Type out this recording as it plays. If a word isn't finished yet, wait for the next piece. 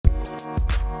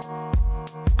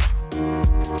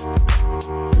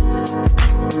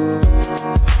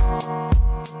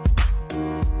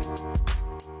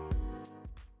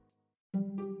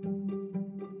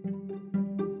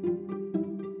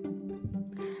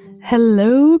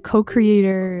Hello,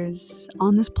 co-creators.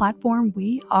 On this platform,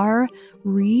 we are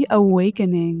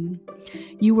reawakening.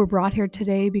 You were brought here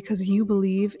today because you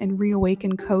believe in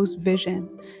Reawaken Co.'s vision,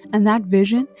 and that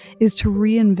vision is to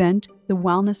reinvent the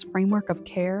wellness framework of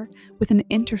care with an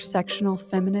intersectional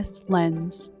feminist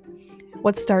lens.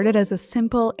 What started as a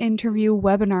simple interview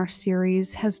webinar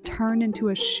series has turned into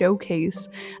a showcase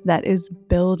that is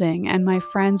building, and my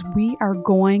friends, we are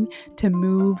going to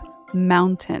move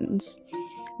mountains.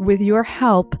 With your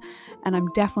help, and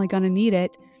I'm definitely going to need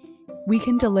it, we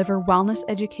can deliver wellness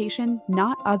education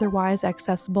not otherwise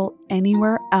accessible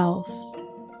anywhere else.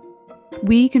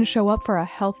 We can show up for a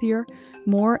healthier,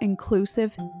 more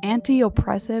inclusive,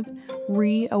 anti-oppressive,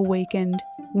 reawakened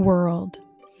world.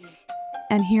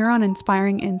 And here on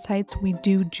Inspiring Insights, we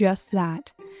do just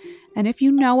that. And if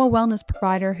you know a wellness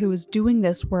provider who is doing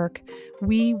this work,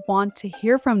 we want to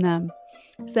hear from them.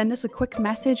 Send us a quick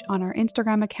message on our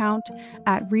Instagram account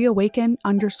at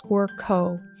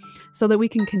reawaken_co so that we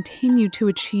can continue to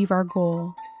achieve our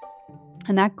goal.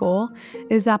 And that goal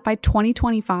is that by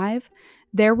 2025,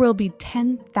 there will be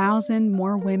 10,000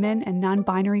 more women and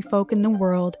non-binary folk in the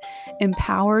world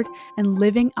empowered and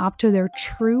living up to their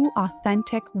true,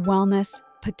 authentic wellness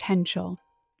potential.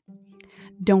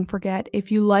 Don't forget,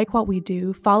 if you like what we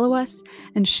do, follow us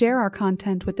and share our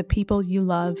content with the people you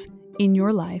love in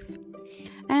your life.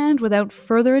 And without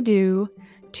further ado,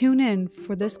 tune in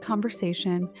for this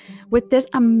conversation with this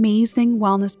amazing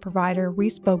wellness provider we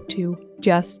spoke to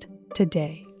just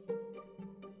today.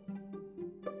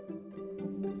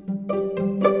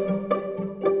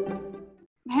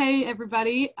 Hey,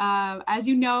 everybody. As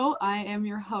you know, I am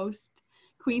your host,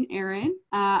 Queen Erin.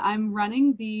 I'm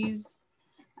running these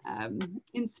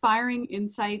Inspiring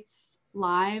Insights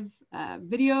live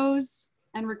videos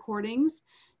and recordings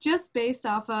just based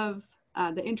off of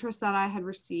the interest that I had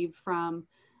received from,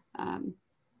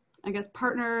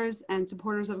 partners and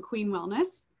supporters of Queen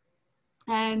Wellness.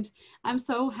 And I'm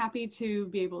so happy to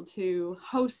be able to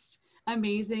host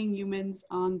amazing humans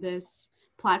on this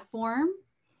platform.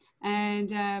 And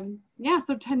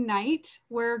so tonight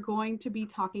we're going to be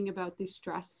talking about the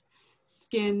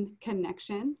stress-skin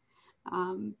connection.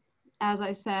 As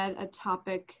I said, a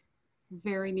topic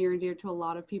very near and dear to a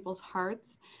lot of people's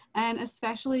hearts, and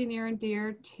especially near and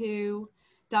dear to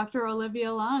Dr.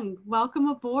 Olivia Lung. Welcome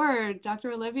aboard,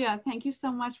 Dr. Olivia. Thank you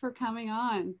so much for coming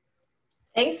on.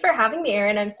 Thanks for having me,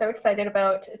 Erin. I'm so excited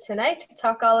about tonight to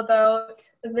talk all about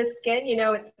the skin. You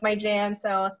know, it's my jam,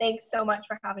 so thanks so much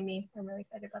for having me. I'm really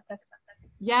excited about this.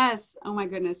 Yes. Oh my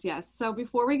goodness. Yes. So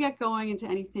before we get going into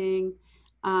anything,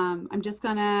 I'm just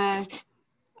gonna,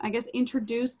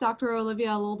 introduce Dr.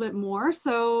 Olivia a little bit more.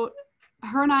 So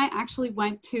her and I actually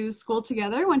went to school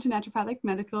together, went to Naturopathic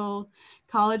Medical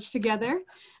College together,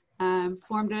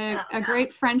 formed a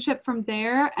great friendship from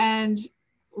there. And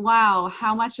wow,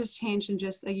 how much has changed in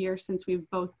just a year since we've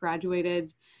both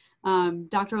graduated.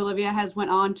 Dr. Olivia has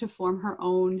went on to form her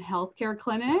own healthcare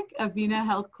clinic, Avena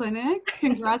Health Clinic.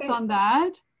 Congrats on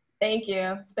that. Thank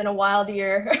you. It's been a wild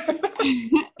year.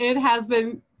 It has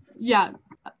been, yeah,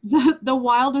 the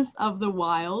wildest of the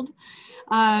wild.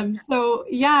 Dr.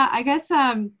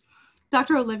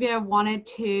 Olivia wanted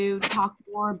to talk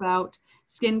more about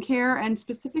skincare and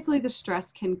specifically the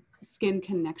stress-skin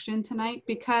connection tonight,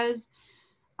 because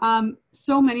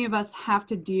so many of us have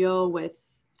to deal with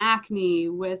acne,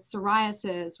 with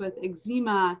psoriasis, with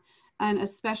eczema, and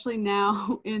especially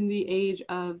now in the age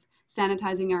of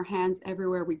sanitizing our hands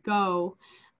everywhere we go,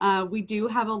 we do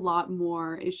have a lot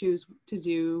more issues to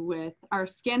do with our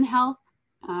skin health,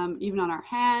 even on our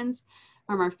hands,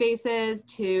 from our faces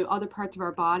to other parts of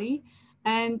our body.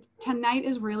 And tonight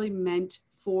is really meant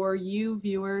for you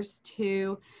viewers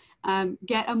to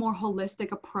get a more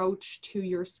holistic approach to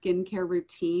your skincare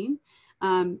routine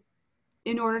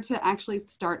in order to actually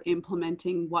start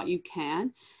implementing what you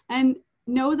can. And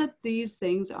know that these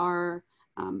things are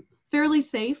fairly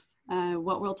safe.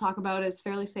 What we'll talk about is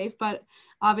fairly safe, but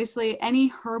obviously any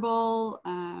herbal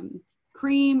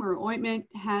cream or ointment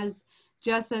has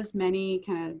just as many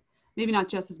maybe not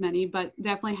just as many, but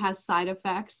definitely has side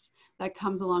effects that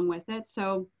comes along with it.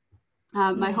 So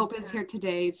my hope is here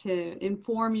today to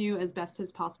inform you as best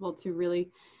as possible to really,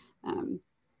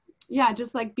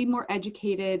 just like be more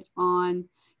educated on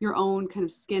your own kind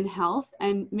of skin health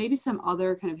and maybe some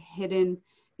other kind of hidden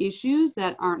issues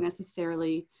that aren't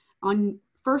necessarily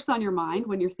first on your mind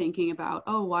when you're thinking about,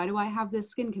 oh, why do I have this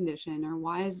skin condition, or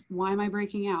why am I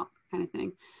breaking out, kind of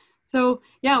thing. So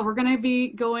yeah, we're going to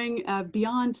be going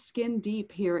beyond skin deep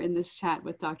here in this chat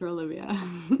with Dr. Olivia.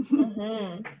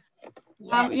 Mm-hmm.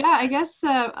 Yes. I guess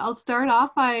I'll start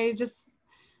off by just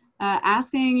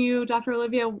asking you, Dr.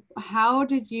 Olivia, how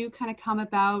did you kind of come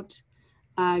about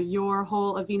your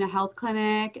whole Avena Health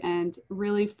Clinic and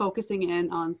really focusing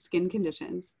in on skin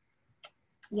conditions?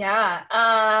 Yeah.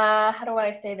 How do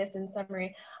I say this in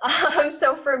summary?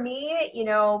 So for me,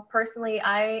 personally,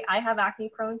 I have acne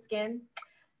prone skin.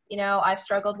 I've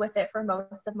struggled with it for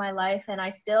most of my life, and I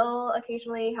still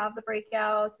occasionally have the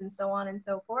breakouts and so on and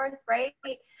so forth, right?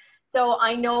 So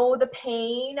I know the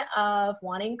pain of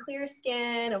wanting clear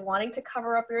skin, of wanting to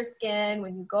cover up your skin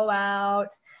when you go out,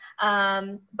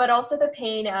 but also the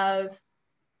pain of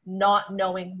not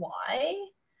knowing why.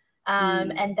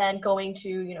 And then going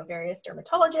to, various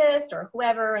dermatologists or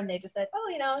whoever, and they just said,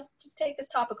 oh, just take this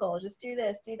topical, just do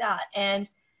this, do that. And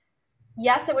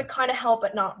yes, it would kind of help,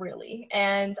 but not really.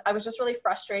 And I was just really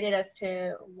frustrated as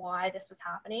to why this was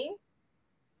happening.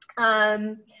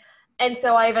 And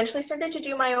so I eventually started to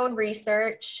do my own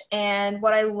research. And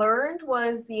what I learned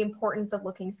was the importance of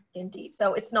looking skin deep.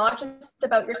 So it's not just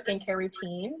about your skincare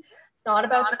routine. It's not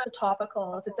about just the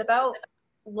topicals. It's about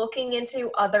looking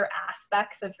into other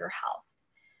aspects of your health.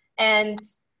 And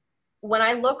when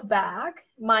I look back,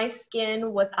 my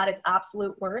skin was at its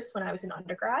absolute worst when I was in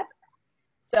undergrad.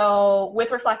 So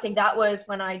with reflecting, that was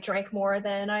when I drank more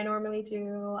than I normally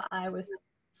do. I was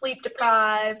sleep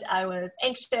deprived. I was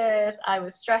anxious. I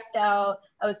was stressed out.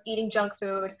 I was eating junk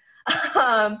food,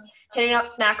 hitting up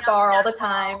snack bar all the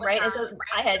time, right? And so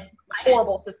I had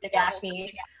horrible cystic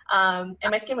acne, and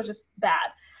my skin was just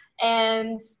bad.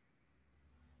 And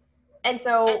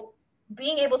so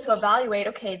being able to evaluate,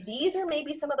 okay, these are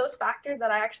maybe some of those factors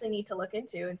that I actually need to look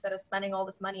into instead of spending all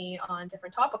this money on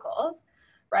different topicals,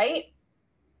 right?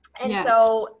 And Yes.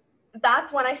 so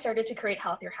that's when I started to create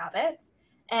healthier habits.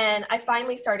 And I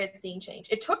finally started seeing change.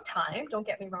 It took time, don't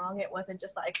get me wrong. It wasn't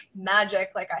just like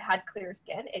magic, like I had clear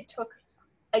skin. It took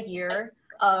a year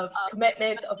of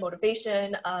commitment, of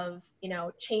motivation, of,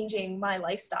 changing my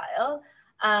lifestyle.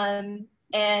 And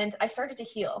I started to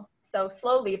heal. So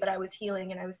slowly, but I was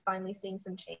healing and I was finally seeing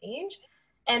some change.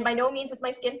 And by no means is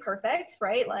my skin perfect,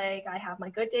 right? Like I have my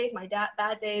good days, my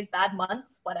bad days, bad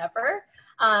months, whatever.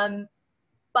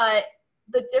 But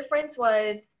the difference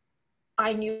was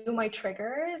I knew my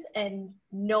triggers, and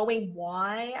knowing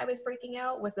why I was breaking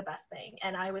out was the best thing.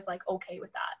 And I was like, okay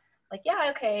with that. Like,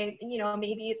 yeah, okay,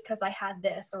 maybe it's because I had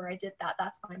this or I did that.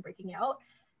 That's why I'm breaking out.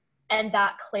 And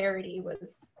that clarity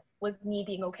was me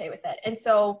being okay with it. And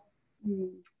so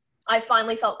I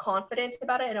finally felt confident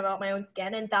about it and about my own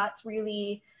skin. And that's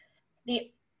really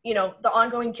the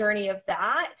ongoing journey of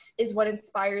that is what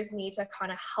inspires me to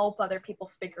kind of help other people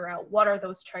figure out what are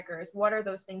those triggers, what are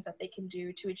those things that they can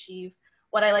do to achieve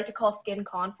what I like to call skin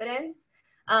confidence.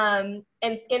 And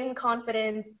skin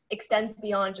confidence extends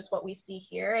beyond just what we see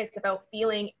here. It's about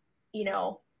feeling,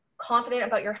 confident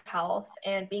about your health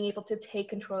and being able to take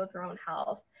control of your own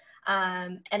health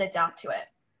and adapt to it.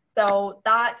 So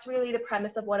that's really the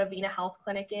premise of what Avena Health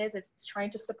Clinic is. It's trying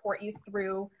to support you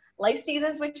through life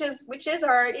seasons, which is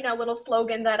our, little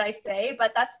slogan that I say,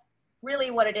 but that's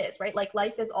really what it is, right? Like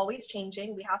life is always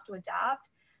changing. We have to adapt.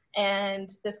 And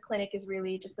this clinic is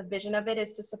really just the vision of it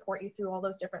is to support you through all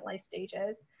those different life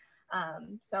stages.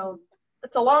 So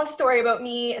it's a long story about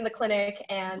me and the clinic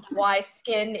and why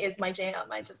skin is my jam.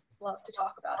 I just love to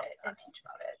talk about it and teach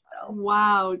about it. So.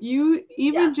 Wow. You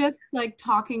even just like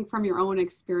talking from your own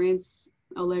experience,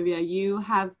 Olivia, you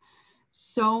have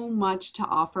so much to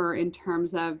offer in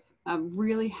terms of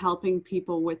really helping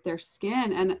people with their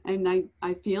skin. And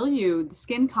I feel you. The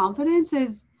skin confidence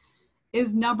is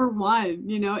number one.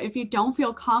 If you don't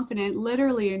feel confident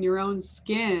literally in your own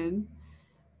skin,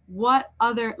 what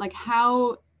other, like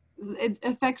how it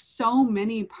affects so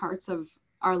many parts of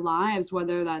our lives,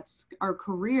 whether that's our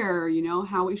career,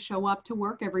 how we show up to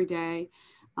work every day,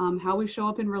 how we show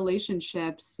up in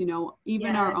relationships,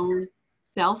 even our own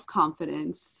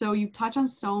self-confidence. So you touch on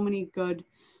so many good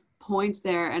points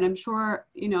there. And I'm sure,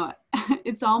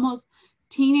 it's almost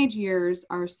teenage years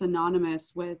are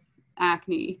synonymous with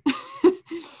acne.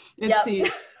 It seems.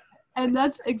 And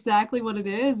that's exactly what it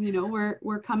is.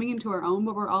 We're coming into our own,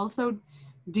 but we're also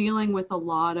dealing with a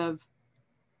lot of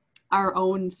our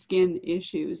own skin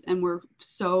issues. And we're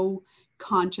so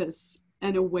conscious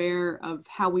and aware of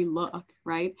how we look,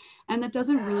 right? And that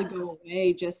doesn't really go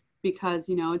away just because,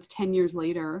 it's 10 years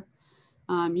later.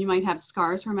 You might have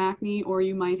scars from acne, or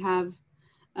you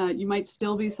might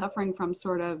still be suffering from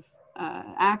sort of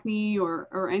acne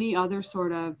or any other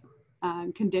sort of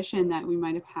condition that we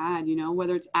might have had,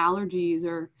 whether it's allergies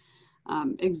or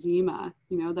eczema,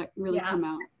 that really come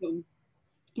out. So,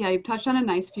 yeah, you've touched on a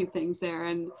nice few things there,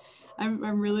 and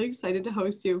I'm really excited to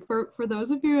host you. For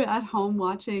those of you at home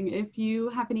watching, if you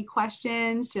have any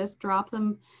questions, just drop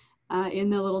them in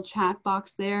the little chat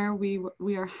box there. We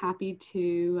are happy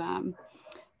to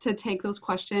take those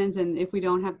questions, and if we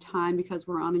don't have time because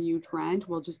we're on a huge rant,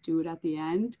 we'll just do it at the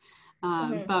end.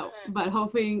 But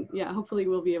hopefully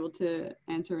we'll be able to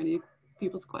answer any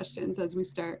people's questions as we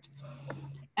start.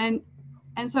 And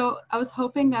so I was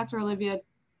hoping, Dr. Olivia,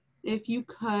 if you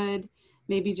could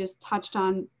maybe just touched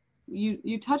on,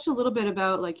 you touched a little bit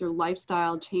about like your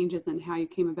lifestyle changes and how you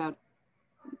came about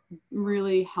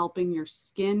really helping your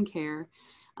skin care.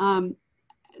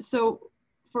 So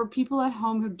for people at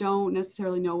home who don't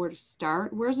necessarily know where to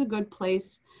start, where's a good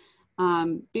place?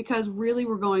 Because really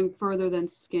we're going further than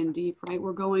skin deep, right?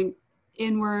 We're going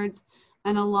inwards,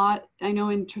 and a lot, I know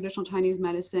in traditional Chinese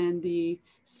medicine, the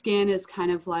skin is kind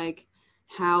of like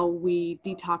how we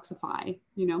detoxify,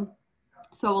 you know?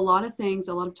 So a lot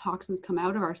of toxins come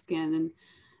out of our skin, and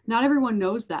not everyone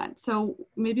knows that. So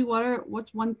maybe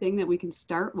what's one thing that we can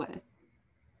start with?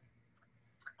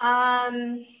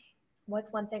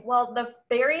 What's one thing? Well, the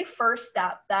very first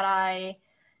step that I,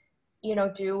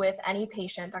 do with any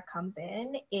patient that comes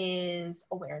in is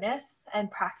awareness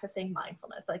and practicing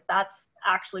mindfulness. Like that's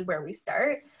actually where we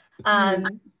start.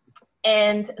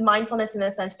 And mindfulness in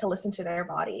the sense to listen to their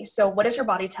body. So what is your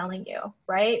body telling you,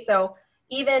 right? So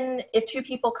even if two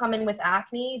people come in with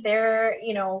acne, they're,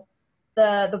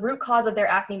 the root cause of their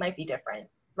acne might be different,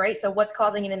 right? So what's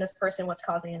causing it in this person, what's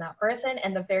causing it in that person?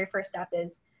 And the very first step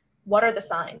is, what are the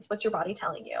signs? What's your body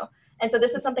telling you? And so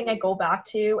this is something I go back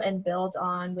to and build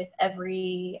on with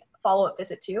every follow-up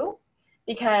visit too,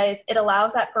 because it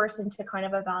allows that person to kind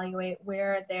of evaluate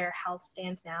where their health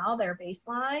stands now, their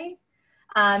baseline,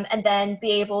 and then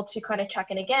be able to kind of check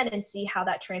in again and see how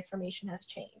that transformation has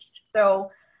changed.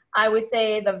 So I would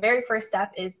say the very first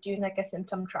step is doing like a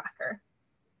symptom tracker.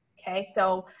 Okay,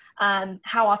 so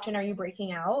how often are you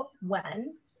breaking out?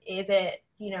 When? Is it,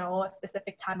 a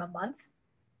specific time of month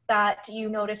that you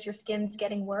notice your skin's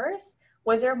getting worse?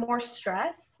 Was there more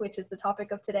stress, which is the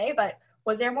topic of today, but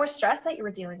was there more stress that you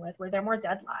were dealing with? Were there more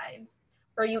deadlines?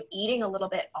 Were you eating a little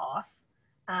bit off?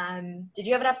 Did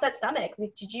you have an upset stomach?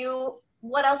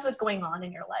 What else was going on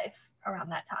in your life around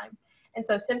that time? And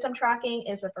so symptom tracking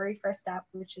is the very first step,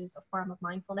 which is a form of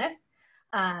mindfulness,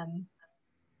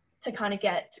 to kind of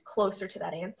get closer to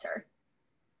that answer.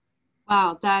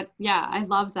 Wow, I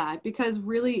love that, because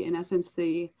really, in essence,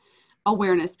 the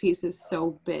awareness piece is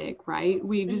so big, right?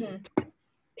 We just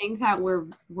think that we're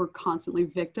constantly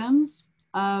victims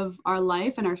of our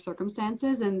life and our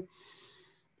circumstances, and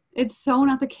it's so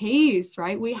not the case,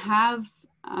 right? We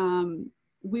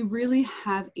really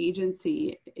have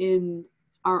agency in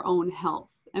our own health,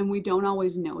 and we don't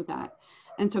always know that.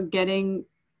 And so getting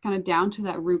kind of down to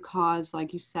that root cause,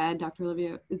 like you said, Dr.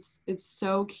 Olivia, it's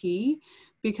so key,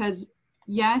 because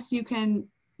yes, you can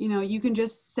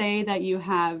just say that you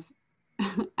have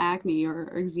acne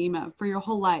or eczema for your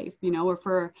whole life, or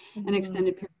for an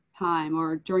extended period of time,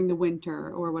 or during the winter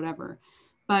or whatever.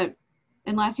 But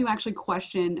unless you actually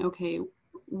question, okay,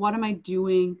 what am I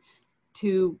doing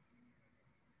to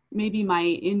maybe my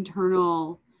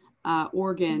internal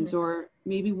organs, or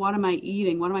maybe what am I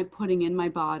eating? What am I putting in my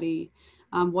body?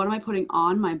 What am I putting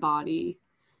on my body?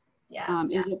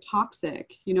 Is it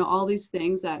toxic? All these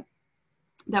things that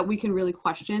we can really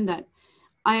question, that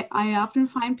I often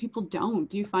find people don't.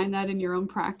 Do you find that in your own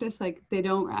practice? Like they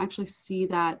don't actually see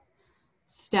that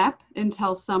step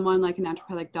until someone like a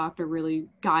naturopathic doctor really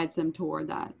guides them toward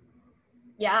that.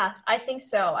 Yeah, I think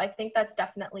so. I think that's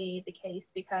definitely the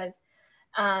case, because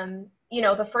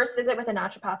the first visit with a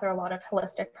naturopath or a lot of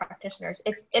holistic practitioners,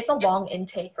 it's a long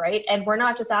intake, right? And we're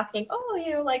not just asking,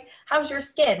 like, how's your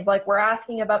skin? Like, we're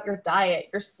asking about your diet,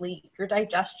 your sleep, your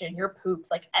digestion, your poops,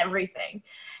 like everything.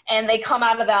 And they come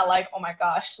out of that like, oh my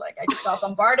gosh, like I just got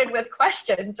bombarded with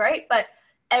questions, right? But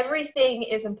everything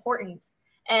is important.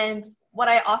 And what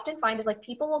I often find is like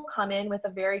people will come in with a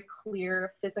very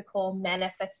clear physical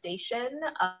manifestation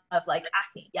of like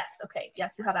acne. Yes, okay,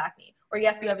 yes, you have acne. Or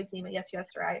yes, you have eczema. Yes, you have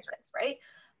psoriasis, right?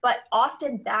 But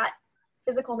often that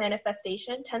physical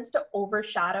manifestation tends to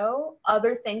overshadow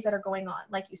other things that are going on,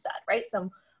 like you said, right?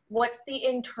 So what's the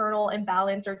internal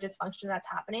imbalance or dysfunction that's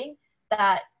happening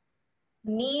that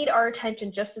need our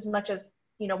attention just as much as,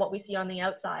 what we see on the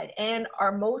outside, and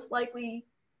are most likely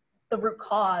the root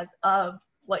cause of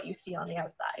what you see on the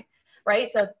outside, right?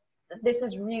 So this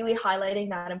is really highlighting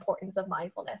that importance of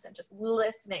mindfulness and just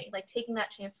listening, like taking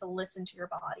that chance to listen to your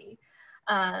body.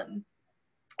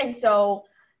 And so,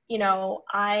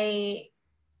 I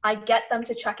get them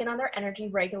to check in on their energy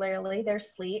regularly, their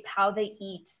sleep, how they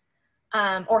eat,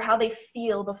 or how they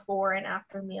feel before and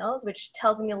after meals, which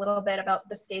tells me a little bit about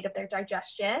the state of their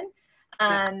digestion.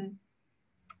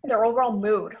 their overall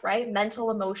mood, right?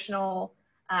 Mental, emotional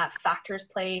factors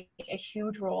play a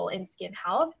huge role in skin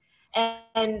health.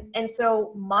 And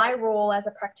so my role as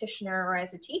a practitioner or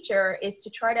as a teacher is to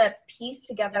try to piece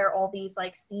together all these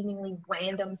like seemingly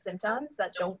random symptoms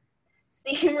that don't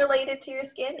seem related to your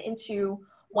skin into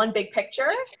one big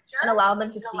picture and allow them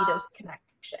to see those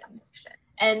connections.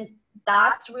 And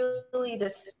that's really the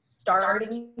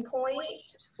starting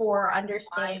point for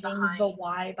understanding the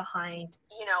why behind,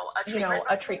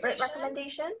 a treatment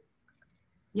recommendation.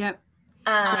 Yep.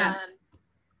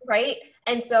 Right.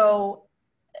 And so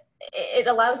it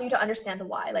allows you to understand the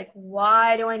why. Like,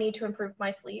 why do I need to improve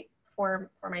my sleep for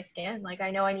my skin? Like,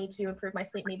 I know I need to improve my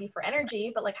sleep maybe for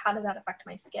energy, but like, how does that affect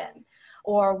my skin?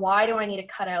 Or why do I need to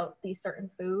cut out these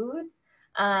certain foods?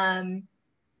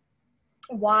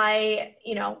 Why,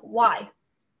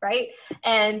 right?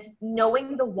 And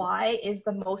knowing the why is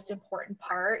the most important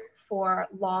part for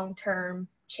long-term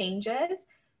changes,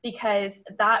 because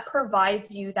that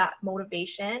provides you that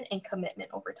motivation and commitment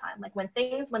over time. Like when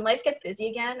life gets busy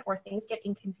again or things get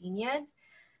inconvenient,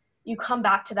 you come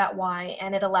back to that why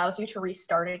and it allows you to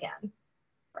restart again,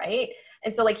 right?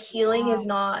 And so like healing is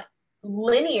not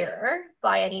linear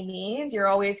by any means. You're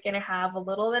always going to have a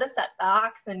little bit of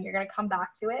setbacks and you're going to come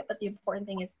back to it. But the important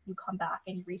thing is you come back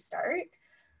and you restart.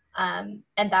 And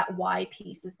that why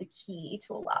piece is the key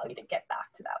to allow you to get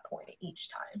back to that point each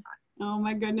time. Oh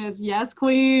my goodness. Yes,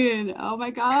 queen. Oh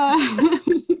my God.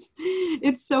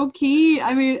 It's so key.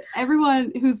 I mean,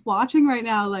 everyone who's watching right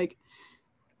now, like,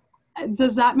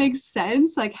 does that make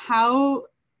sense? Like, how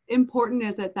important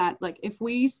is it that, like, if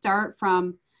we start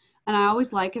from, and I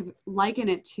always liken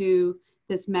it to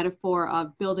this metaphor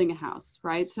of building a house,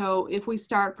 right? So if we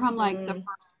start from like the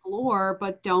first floor,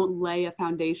 but don't lay a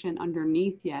foundation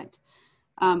underneath yet,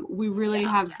 we really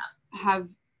have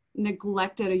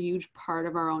neglected a huge part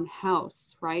of our own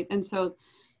house, right? And so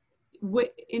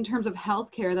in terms of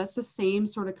healthcare, that's the same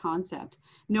sort of concept.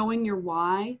 Knowing your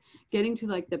why, getting to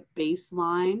like the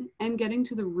baseline and getting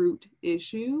to the root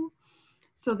issue.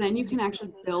 So then you can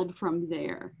actually build from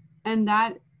there. And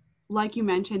that, like you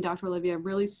mentioned, Dr. Olivia,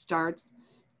 really starts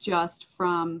just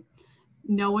from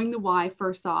knowing the why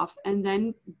first off, and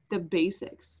then the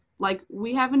basics. Like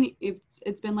we haven't,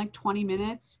 it's been like 10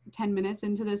 minutes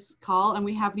into this call, and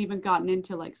we haven't even gotten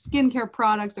into like skincare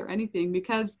products or anything,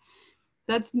 because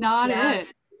that's not it.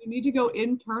 You need to go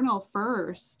internal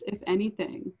first, if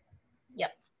anything.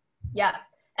 Yep. Yeah.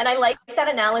 And I like that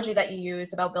analogy that you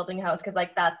used about building a house, because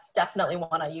like that's definitely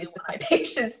one I use with my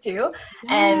patients too.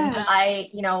 Yes.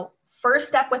 And first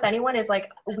step with anyone is like,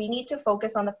 we need to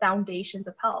focus on the foundations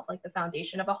of health, like the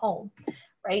foundation of a home,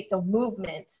 right? So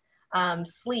movement,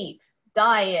 sleep,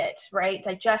 diet, right?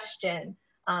 Digestion,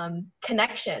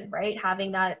 connection, right?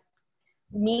 Having that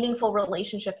meaningful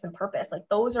relationships and purpose. Like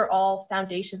those are all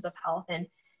foundations of health. And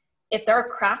if there are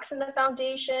cracks in the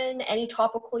foundation, any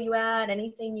topical you add,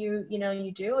 anything you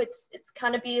do, it's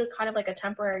kind of like a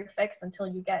temporary fix until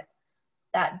you get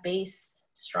that base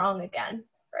strong again,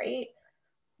 right?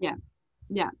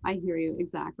 Yeah, I hear you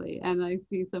exactly. And I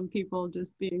see some people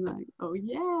just being like, oh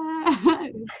yeah.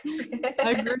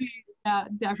 I agree. Yeah,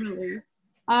 definitely.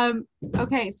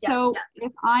 Okay, so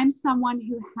if I'm someone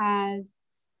who has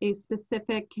a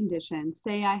specific condition,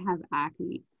 say I have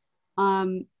acne,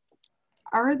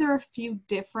 are there a few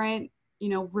different,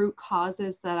 root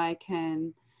causes that I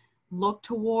can look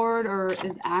toward, or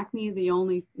is acne the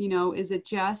only, is it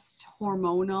just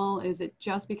hormonal? Is it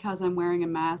just because I'm wearing a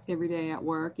mask every day at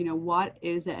work? What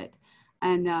is it?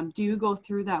 And do you go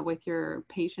through that with your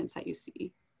patients that you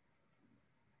see?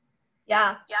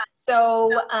 Yeah. So,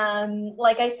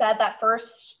 like I said, the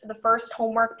first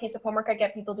piece of homework I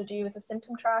get people to do is a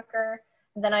symptom tracker.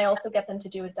 And then I also get them to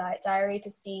do a diet diary to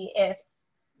see if,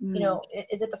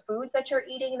 is it the foods that you're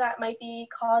eating that might be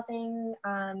causing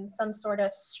some sort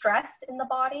of stress in the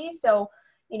body? So,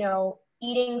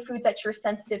 eating foods that you're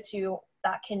sensitive to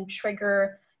that can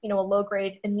trigger, a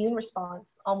low-grade immune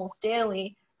response almost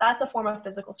daily, that's a form of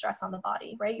physical stress on the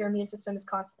body, right? Your immune system is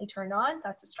constantly turned on.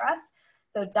 That's a stress.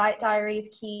 So diet diary is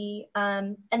key.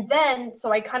 And then,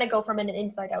 so I kind of go from an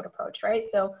inside-out approach, right?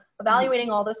 So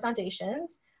evaluating all those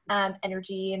foundations,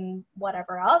 energy and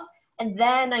whatever else. And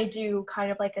then I do kind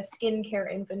of like a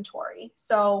skincare inventory.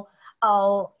 So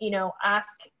I'll,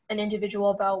 ask an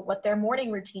individual about what their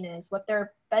morning routine is, what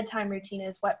their bedtime routine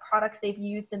is, what products they've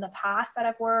used in the past that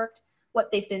have worked,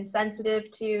 what they've been sensitive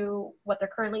to, what they're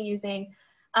currently using.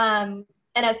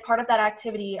 And as part of that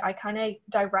activity, I kind of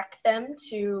direct them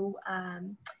to,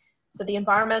 so the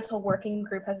Environmental Working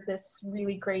Group has this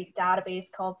really great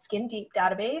database called Skin Deep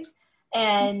Database.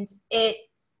 And it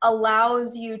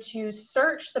allows you to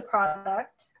search the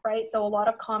product, right? So a lot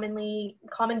of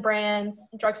common brands,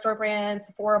 drugstore brands,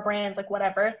 Sephora brands, like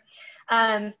whatever,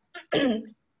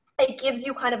 it gives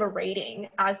you kind of a rating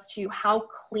as to how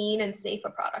clean and safe a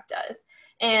product is.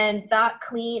 And the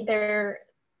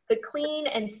clean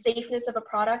and safeness of a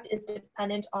product is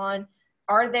dependent on,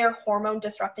 are there hormone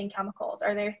disrupting chemicals?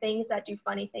 Are there things that do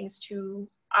funny things to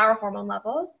our hormone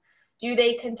levels? Do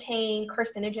they contain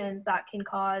carcinogens that can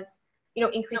cause,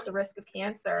 increase the risk of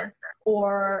cancer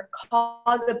or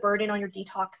cause a burden on your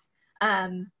detox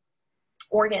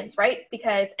organs, right?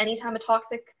 Because anytime a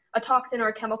toxin or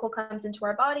a chemical comes into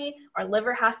our body, our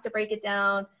liver has to break it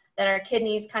down, then our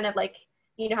kidneys kind of like,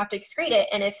 have to excrete it.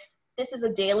 And if this is a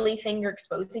daily thing you're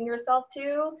exposing yourself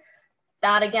to,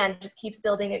 that again just keeps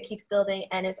building,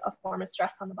 and is a form of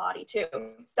stress on the body too.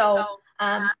 So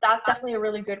that's definitely a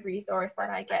really good resource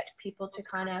that I get people to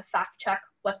kind of fact check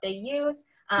what they use.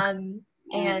 And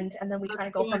then we kind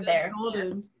of go from there.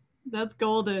 That's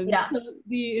golden. Yeah. So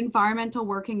the Environmental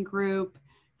Working Group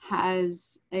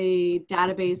has a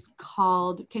database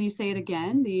called, can you say it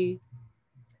again?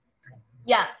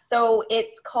 Yeah, so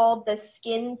it's called the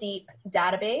Skin Deep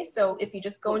database. So if you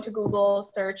just go into Google,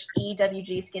 search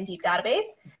EWG Skin Deep database,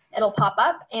 it'll pop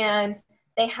up, and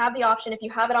they have the option, if you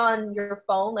have it on your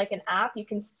phone, like an app, you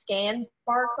can scan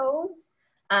barcodes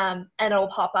and it'll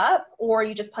pop up, or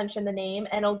you just punch in the name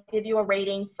and it'll give you a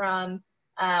rating from,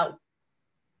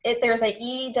 there's a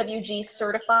EWG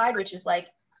certified, which is like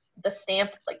the stamp,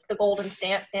 like the golden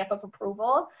stamp of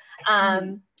approval,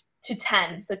 to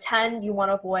 10. So 10 you want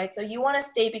to avoid. So you want to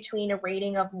stay between a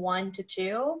rating of 1 to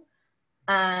 2.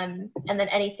 And then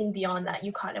anything beyond that,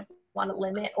 you kind of want to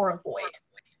limit or avoid.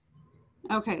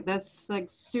 Okay, that's like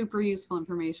super useful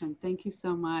information. Thank you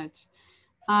so much.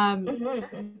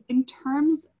 In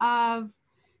terms of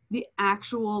the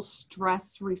actual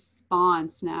stress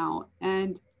response now,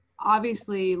 and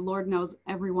obviously, Lord knows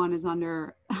everyone is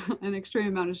under an extreme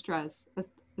amount of stress,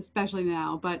 especially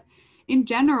now, but in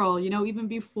general, even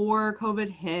before COVID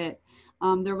hit,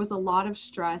 there was a lot of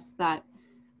stress that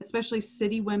especially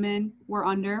city women were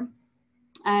under.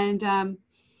 And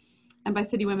by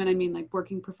city women, I mean like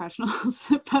working professionals,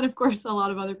 but of course, a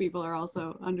lot of other people are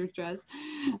also under stress.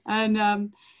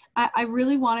 And I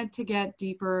really wanted to get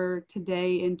deeper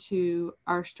today into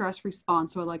our stress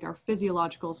response, or like our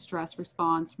physiological stress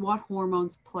response, what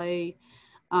hormones play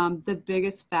the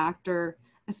biggest factor,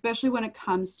 especially when it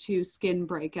comes to skin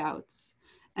breakouts.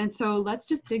 And so let's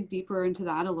just dig deeper into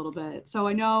that a little bit. So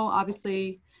I know,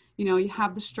 obviously, you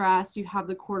have the stress, you have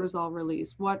the cortisol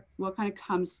release. What kind of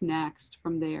comes next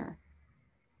from there?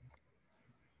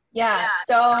 Yeah,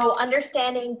 so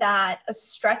understanding that a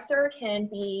stressor can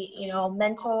be,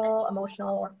 mental,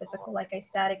 emotional, or physical. Like I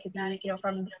said, it could be,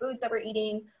 from the foods that we're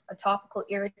eating, a topical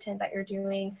irritant that you're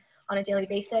doing on a daily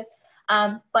basis.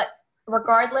 But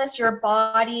regardless, your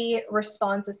body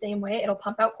responds the same way. It'll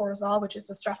pump out cortisol, which is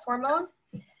a stress hormone.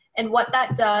 And what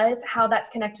that does, how that's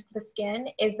connected to the skin,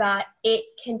 is that it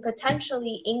can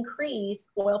potentially increase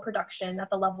oil production at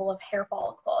the level of hair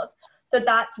follicles. So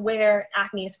that's where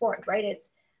acne is formed, right? It's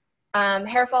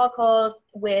hair follicles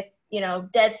with,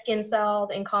 dead skin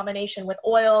cells in combination with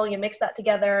oil. You mix that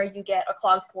together, you get a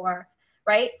clogged pore,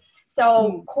 right?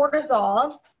 So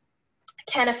cortisol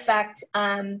can affect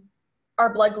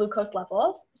our blood glucose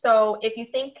levels. So if you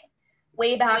think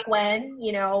way back when,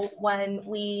 when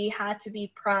we had to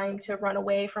be primed to run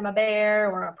away from a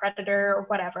bear or a predator or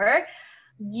whatever,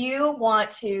 you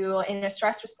want to, in a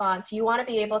stress response, you want to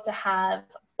be able to have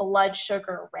blood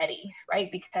sugar ready,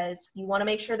 right? Because you want to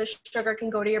make sure the sugar can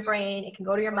go to your brain, it can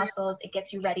go to your muscles, it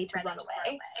gets you ready to run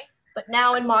away. But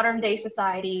now in modern day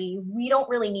society, we don't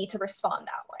really need to respond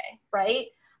that way, right?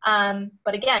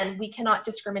 But again, we cannot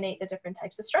discriminate the different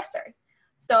types of stressors.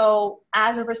 So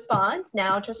as a response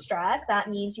now to stress, that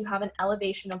means you have an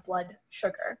elevation of blood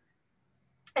sugar.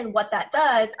 And what that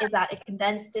does is that it can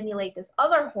then stimulate this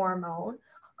other hormone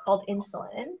called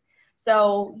insulin.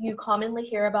 So you commonly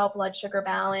hear about blood sugar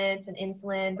balance and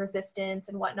insulin resistance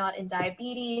and whatnot in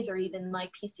diabetes or even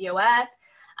like PCOS.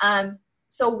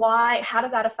 So how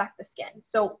does that affect the skin?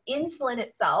 So insulin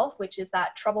itself, which is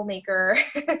that troublemaker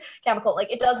chemical,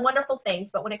 like it does wonderful things,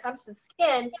 but when it comes to the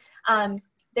skin,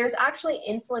 there's actually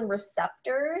insulin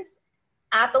receptors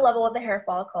at the level of the hair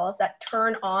follicles that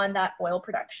turn on that oil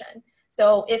production.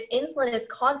 So if insulin is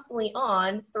constantly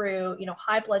on through,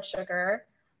 high blood sugar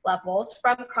levels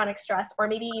from chronic stress, or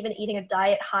maybe even eating a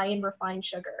diet high in refined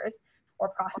sugars or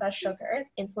processed sugars,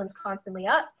 insulin's constantly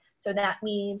up. So that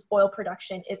means oil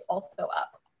production is also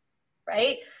up,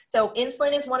 right? So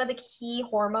insulin is one of the key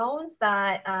hormones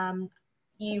that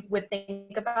you would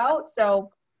think about.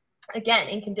 So again,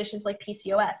 in conditions like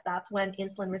PCOS, that's when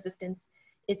insulin resistance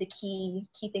is a key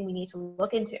thing we need to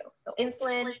look into. So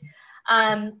insulin,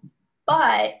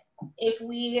 but if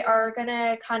we are going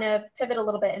to kind of pivot a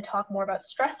little bit and talk more about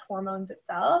stress hormones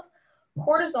itself,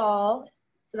 cortisol,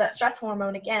 so that stress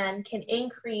hormone again, can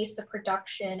increase the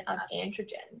production of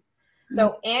androgens.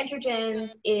 So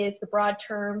androgens is the broad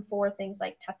term for things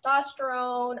like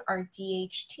testosterone, or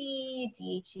DHT,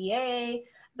 DHEA,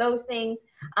 those things.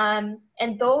 And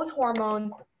those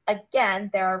hormones, again,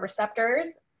 there are receptors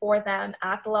for them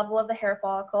at the level of the hair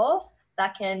follicle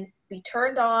that can be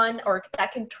turned on, or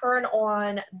that can turn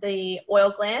on the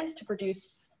oil glands to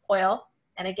produce oil.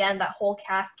 And again, that whole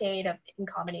cascade of, in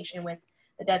combination with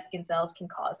the dead skin cells, can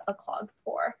cause a clogged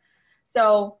pore.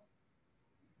 So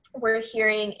we're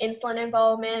hearing insulin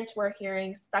involvement, we're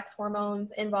hearing sex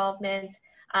hormones involvement,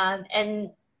 and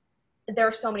there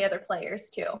are so many other players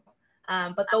too.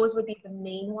 But those would be the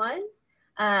main ones.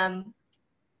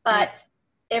 But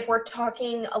if we're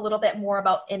talking a little bit more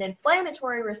about an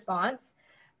inflammatory response,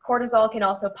 cortisol can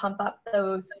also pump up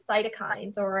those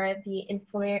cytokines, or the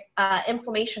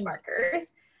inflammation markers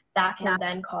that can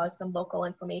then cause some local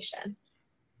inflammation.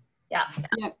 Yeah.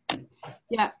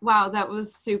 Wow, that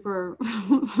was super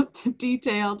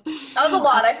detailed. That was a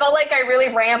lot. I felt like I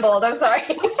really rambled. I'm sorry.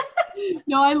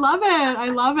 No, I love it.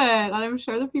 And I'm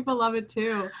sure the people love it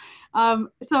too.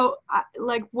 So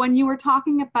like when you were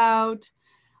talking about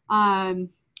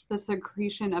the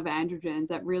secretion of androgens,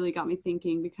 that really got me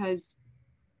thinking, because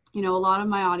a lot of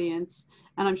my audience,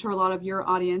 and I'm sure a lot of your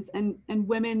audience, and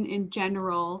women in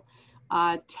general,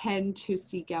 tend to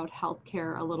seek out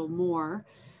healthcare a little more.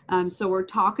 So we're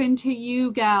talking to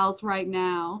you gals right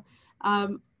now.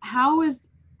 How is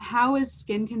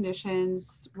skin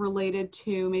conditions related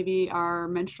to maybe our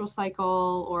menstrual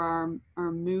cycle or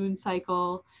our moon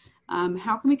cycle?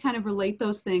 How can we kind of relate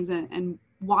those things, and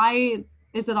why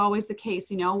is it always the case,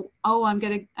 oh, I'm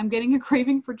getting a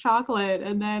craving for chocolate,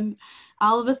 and then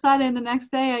all of a sudden the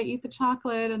next day I eat the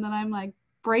chocolate and then I'm like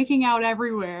breaking out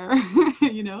everywhere,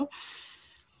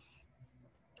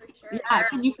 For sure. Yeah,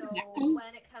 can you So connect those?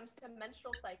 when it comes to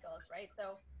menstrual cycles, right?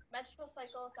 So menstrual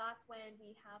cycles, that's when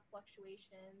we have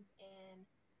fluctuations in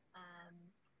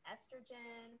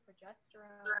estrogen,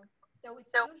 progesterone. So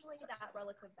it's usually that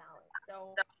relative balance.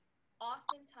 So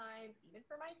oftentimes, even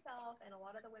for myself and a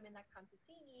lot of the women that come to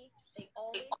see me, they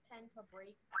always tend to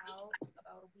break out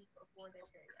about a week before their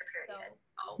period. So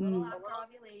a little after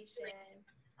ovulation,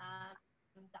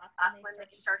 that's when they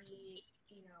start to see,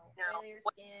 oilier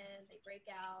skin, they break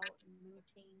out, mood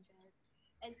changes.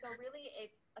 And so really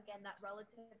it's, again, that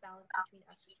relative balance between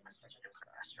estrogen and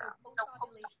progesterone. So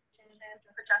post-ovulation,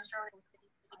 progesterone is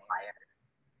supposed to be higher.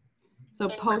 So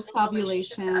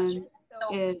post-ovulation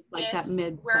is like that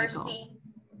mid-cycle.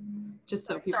 Just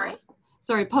so people.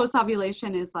 Sorry,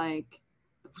 post-ovulation is like,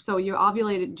 so you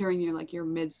ovulated during your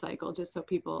mid-cycle, just so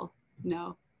people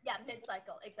know. Yeah,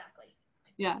 mid-cycle, exactly.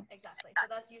 Yeah. Exactly. So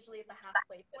that's usually at the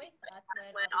halfway point. That's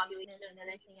when ovulation is, and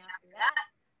anything after that.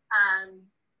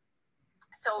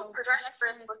 So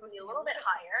progesterone is supposed to be a little bit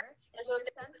higher. And so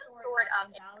there's some sort of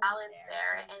imbalance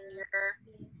there, and you're,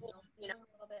 feeling a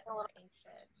little bit more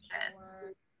anxious,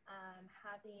 or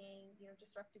having,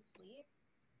 disrupted sleep,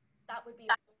 that would be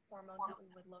a hormone that we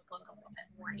would look a little bit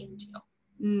more into.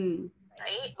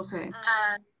 Right? Okay.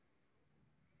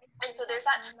 And so there's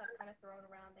that term that's kind of thrown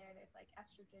around there. There's like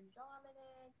estrogen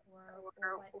dominant or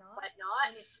whatnot.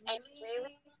 And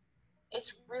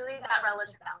it's really that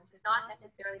relative balance. It's not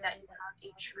necessarily that you have a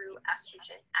true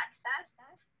estrogen excess.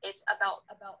 It's about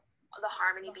the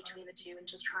harmony between the two and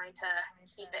just trying to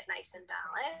keep it nice and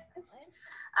balanced.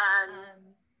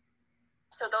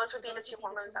 So those would be the two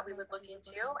hormones that we would look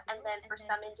into. And then for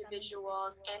some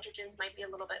individuals, androgens might be a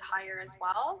little bit higher as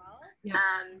well.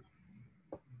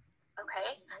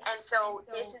 Okay, and so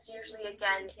this is usually,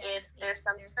 again, if there's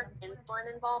some sort of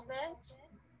insulin involvement.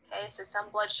 Okay, so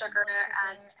some blood sugar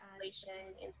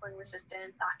accumulation, insulin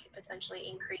resistance, that could potentially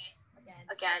increase,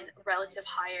 again, relative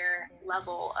higher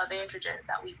level of androgens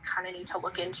that we kind of need to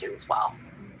look into as well.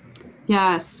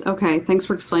 Yes. Okay. Thanks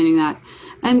for explaining that.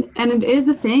 And it is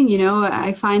a thing,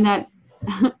 I find that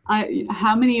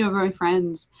how many of my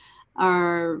friends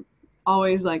are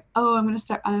always like, oh,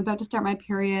 I'm about to start my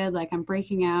period, like I'm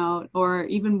breaking out, or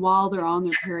even while they're on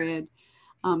their period,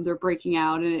 they're breaking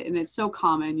out, and it's so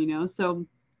common, so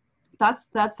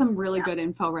that's some really good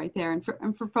info right there.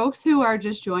 And for folks who are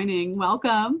just joining,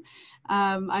 welcome.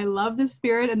 I love the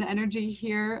spirit and the energy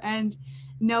here, and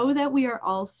know that we are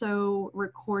also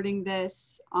recording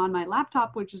this on my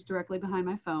laptop, which is directly behind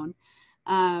my phone.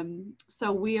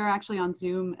 So we are actually on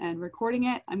Zoom and recording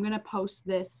it. I'm going to post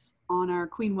this on our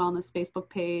Queen Wellness Facebook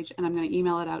page, and I'm going to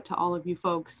email it out to all of you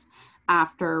folks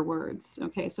afterwards.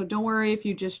 Okay, so don't worry if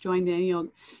you just joined in,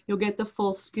 you'll get the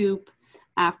full scoop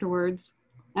afterwards.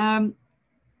 And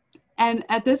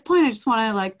at this point, I just want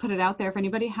to like put it out there. If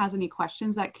anybody has any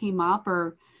questions that came up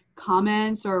or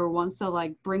comments or wants to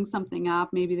like bring something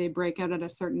up, maybe they break out at a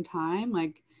certain time,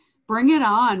 like bring it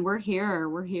on. We're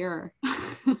here.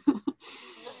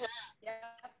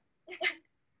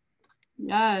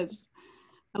 Yes,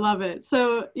 I love it.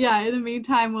 So yeah, in the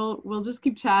meantime, we'll just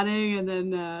keep chatting, and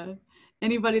then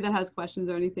anybody that has questions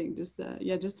or anything, just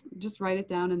write it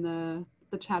down in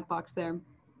the chat box there.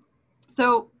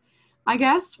 So I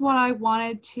guess what I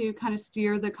wanted to kind of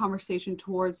steer the conversation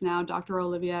towards now, Dr.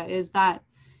 Olivia, is that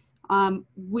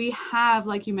we have,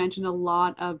 like you mentioned, a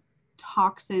lot of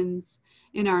toxins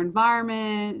in our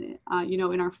environment,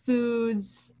 in our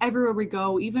foods, everywhere we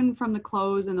go, even from the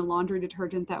clothes and the laundry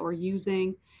detergent that we're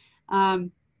using.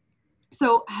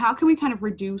 So how can we kind of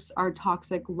reduce our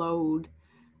toxic load?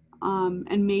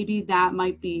 And maybe that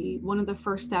might be one of the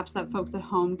first steps that folks at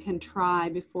home can try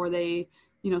before they,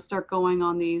 start going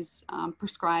on these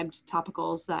prescribed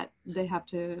topicals that they have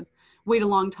to wait a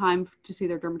long time to see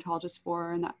their dermatologist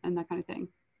for, and that kind of thing.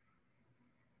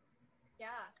 Yeah.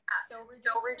 So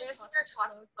reducing your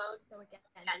toxic load. So again,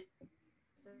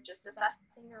 just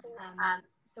assessing your.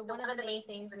 So one of the main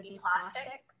things would be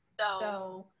plastic.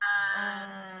 So.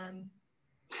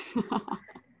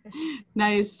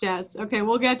 Nice, Jess. Okay,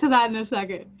 we'll get to that in a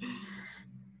second.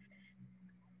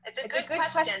 It's a good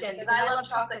question because I love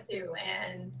chocolate too,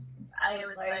 and I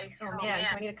was like, oh man, do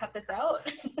I need to cut this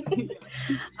out?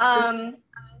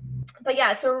 But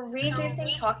yeah, so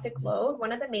reducing toxic load,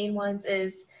 one of the main ones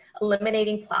is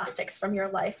eliminating plastics from your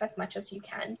life as much as you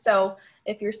can. So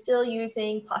if you're still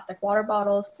using plastic water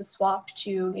bottles, to swap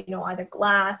to, either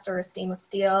glass or stainless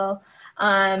steel.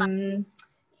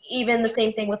 Even the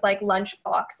same thing with like lunch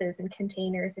boxes and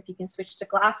containers. If you can switch to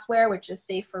glassware, which is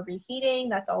safe for reheating,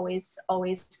 that's always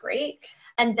great.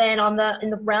 And then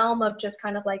in the realm of just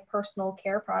kind of like personal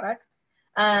care products,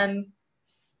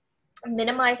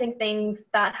 minimizing things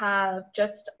that have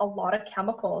just a lot of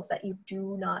chemicals that you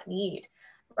do not need,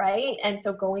 right? And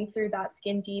so going through that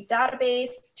Skin Deep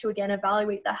database to again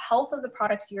evaluate the health of the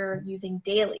products you're using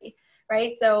daily,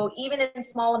 right? So even in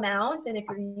small amounts, and if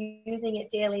you're using it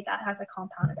daily, that has a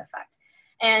compounded effect.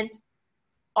 And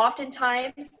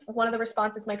oftentimes, one of the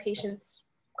responses my patients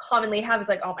commonly have is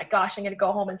like, oh my gosh, I'm going to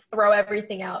go home and throw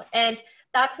everything out. And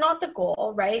that's not the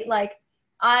goal, right? Like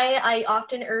I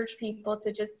often urge people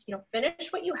to just,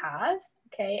 finish what you have,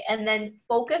 okay? And then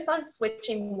focus on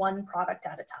switching one product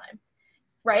at a time,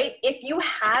 right? If you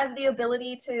have the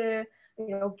ability to,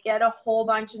 get a whole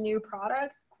bunch of new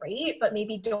products, great, but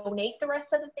maybe donate the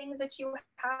rest of the things that you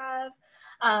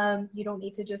have. You don't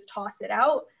need to just toss it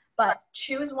out, but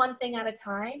choose one thing at a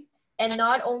time. And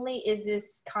not only is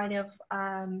this kind of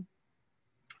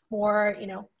more,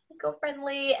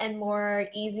 eco-friendly and more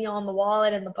easy on the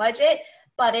wallet and the budget,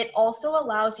 but it also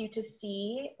allows you to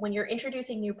see when you're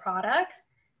introducing new products,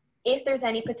 if there's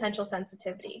any potential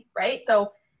sensitivity, right?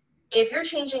 So if you're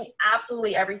changing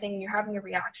absolutely everything and you're having a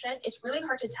reaction, it's really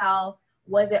hard to tell,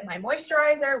 was it my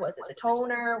moisturizer? Was it the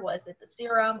toner? Was it the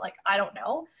serum? Like, I don't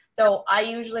know. So I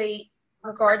usually,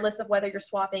 regardless of whether you're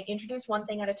swapping, introduce one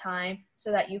thing at a time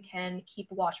so that you can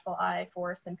keep a watchful eye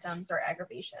for symptoms or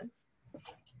aggravations.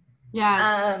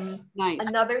 Yeah. Nice.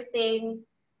 Another thing,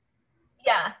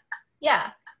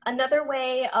 another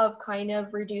way of kind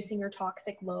of reducing your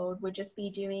toxic load would just be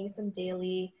doing some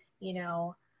daily,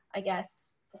 I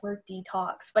guess, word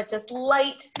detox, but just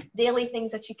light daily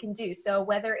things that you can do. So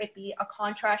whether it be a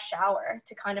contrast shower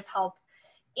to kind of help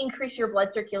increase your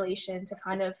blood circulation, to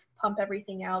kind of pump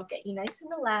everything out, get you nice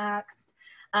and relaxed,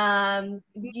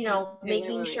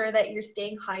 making sure that you're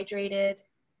staying hydrated.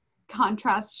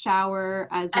 Contrast shower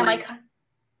as like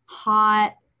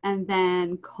hot and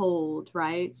then cold,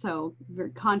 right? So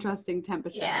contrasting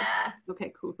temperatures. Yeah.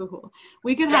 Okay, cool.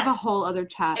 We could have a whole other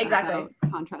chat about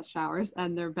contrast showers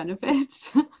and their benefits.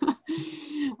 Just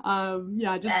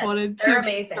wanted to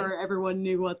make sure everyone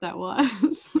knew what that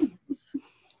was.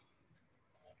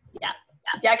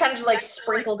 Yeah, I kind of just like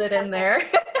sprinkled it in there.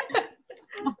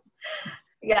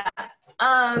 Yeah.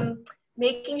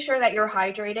 Making sure that you're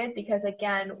hydrated, because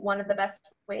again, one of the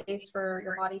best ways for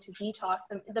your body to detox,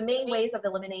 the main ways of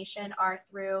elimination are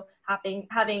through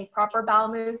having proper bowel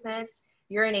movements,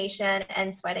 urination,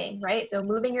 and sweating, right? So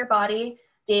moving your body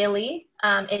daily.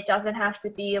 It doesn't have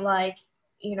to be like,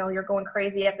 you're going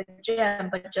crazy at the gym,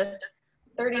 but just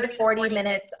 30 to 40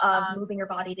 minutes of moving your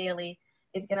body daily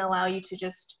is going to allow you to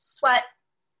just sweat,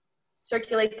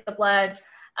 circulate the blood,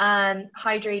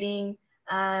 hydrating,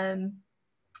 and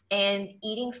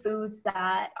eating foods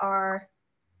that are,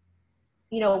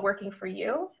 working for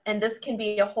you. And this can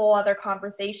be a whole other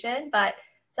conversation, but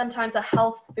sometimes a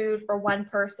health food for one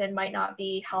person might not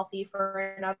be healthy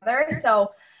for another.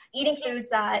 So eating foods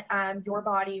that your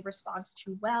body responds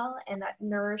to well and that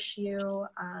nourish you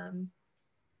and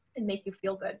make you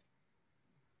feel good.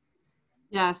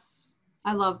 Yes,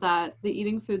 I love that. The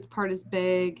eating foods part is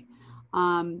big,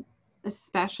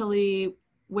 especially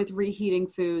with reheating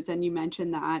foods. And you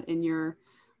mentioned that in your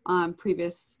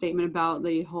previous statement about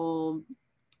the whole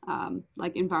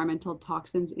like environmental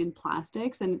toxins in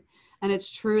plastics. And it's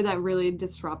true that really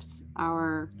disrupts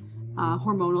our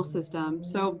hormonal system.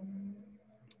 So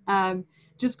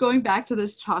just going back to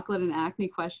this chocolate and acne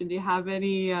question, do you have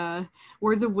any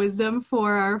words of wisdom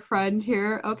for our friend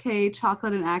here? Okay,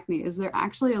 chocolate and acne, is there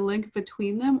actually a link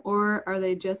between them, or are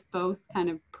they just both kind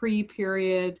of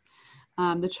pre-period,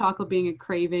 the chocolate being a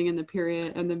craving and the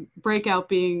period and the breakout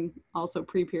being also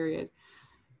pre-period?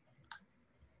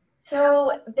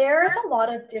 So there's a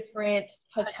lot of different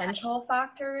potential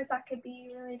factors that could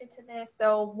be related to this.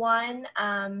 So one,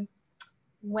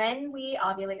 when we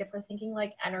ovulate, if we're thinking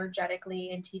like energetically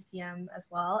in TCM as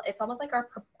well, it's almost like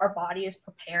our body is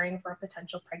preparing for a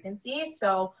potential pregnancy.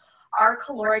 So our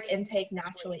caloric intake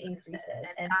naturally increases,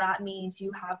 and that means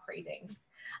you have cravings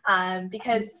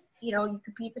because you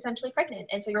could be potentially pregnant,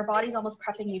 and so your body's almost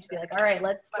prepping you to be like, all right,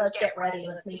 let's get ready,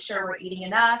 let's make sure we're eating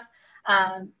enough.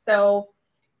 So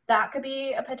that could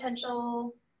be a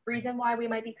potential reason why we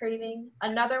might be craving.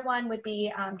 Another one would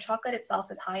be chocolate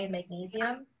itself is high in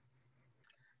magnesium.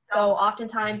 So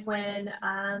oftentimes when,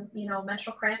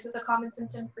 menstrual cramps is a common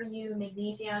symptom for you,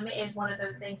 magnesium is one of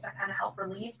those things that kind of help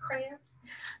relieve cramps.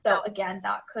 So again,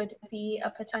 that could be a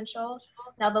potential.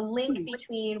 Now the link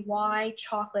between why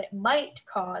chocolate might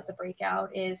cause a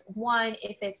breakout is, one,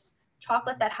 if it's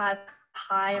chocolate that has a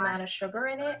high amount of sugar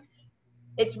in it,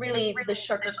 it's really the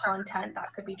sugar content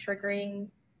that could be triggering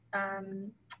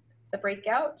the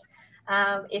breakout.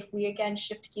 If we again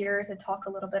shift gears and talk a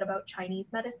little bit about Chinese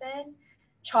medicine,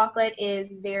 chocolate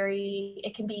is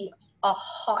it can be a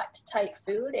hot type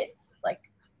food. It's like,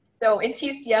 so in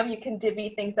TCM, you can divvy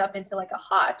things up into like a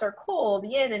hot or cold,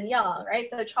 yin and yang, right?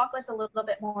 So chocolate's a little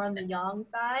bit more on the yang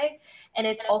side, and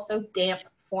it's also damp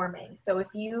forming. So if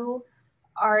you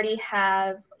already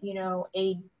have,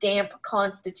 a damp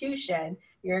constitution,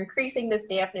 you're increasing this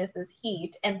dampness, this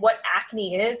heat. And what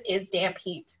acne is damp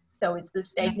heat. So it's the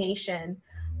stagnation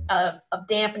of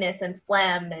dampness and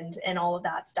phlegm and all of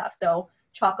that stuff. So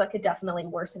chocolate could definitely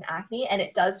worsen acne, and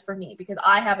it does for me because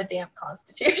I have a damp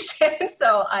constitution.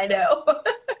 So I know.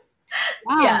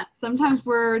 Wow. Yeah. Sometimes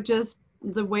we're just,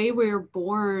 the way we're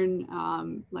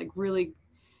born, like really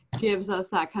gives us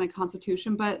that kind of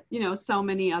constitution, but so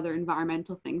many other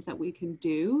environmental things that we can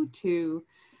do to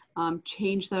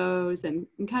change those and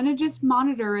kind of just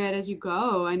monitor it as you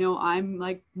go. I know I'm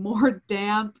like more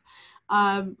damp,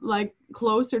 like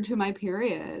closer to my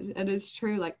period, and it's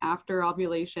true, like after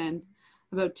ovulation,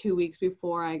 about 2 weeks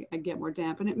before I get more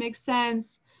damp, and it makes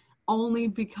sense only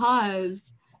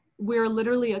because we're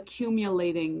literally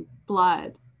accumulating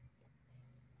blood.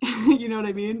 You know what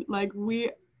I mean? Like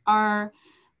we are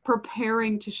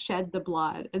preparing to shed the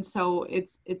blood, and so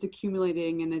it's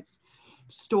accumulating and it's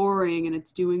storing and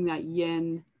it's doing that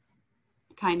yin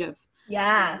kind of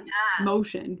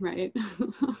motion, right?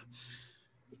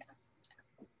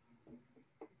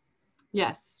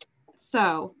 Yes.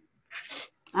 So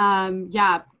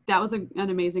that was an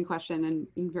amazing question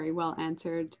and very well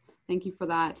answered. Thank you for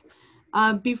that.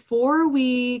 Before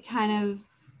we kind of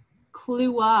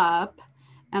clue up,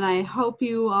 and I hope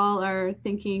you all are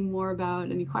thinking more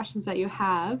about any questions that you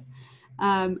have,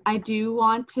 I do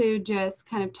want to just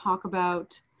kind of talk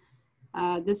about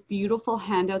this beautiful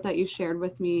handout that you shared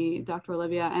with me, Dr.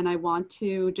 Olivia, and I want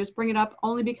to just bring it up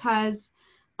only because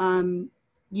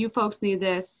you folks need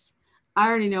this. I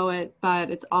already know it,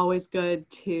 but it's always good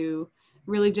to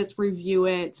really just review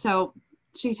it. So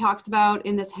she talks about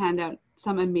in this handout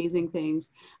some amazing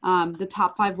things. The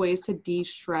top 5 ways to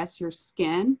de-stress your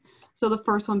skin. So the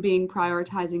first one being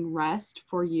prioritizing rest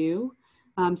for you.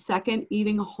 Second,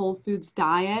 eating a whole foods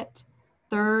diet.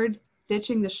 Third,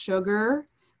 ditching the sugar,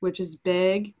 which is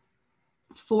big.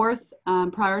 Fourth,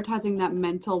 prioritizing that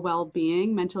mental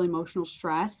well-being, mental emotional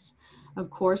stress, of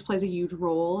course, plays a huge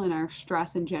role in our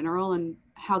stress in general and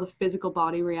how the physical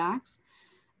body reacts.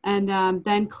 And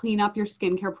then clean up your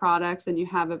skincare products, and you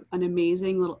have an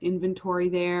amazing little inventory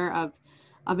there of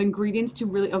ingredients to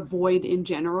really avoid in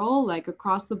general, like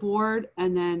across the board.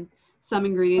 And then some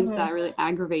ingredients that really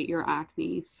aggravate your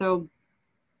acne. So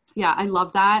yeah, I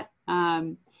love that.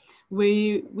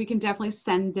 We can definitely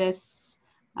send this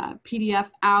PDF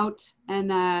out,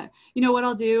 and you know what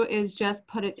I'll do is just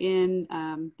put it in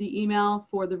the email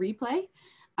for the replay.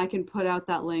 I can put out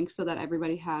that link so that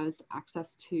everybody has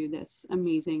access to this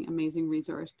amazing, amazing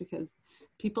resource, because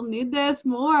people need this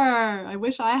more. I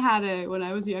wish I had it when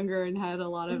I was younger and had a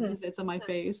lot of zits on my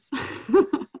face.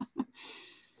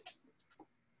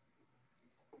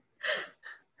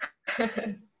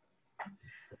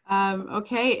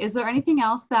 Okay, is there anything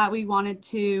else that we wanted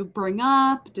to bring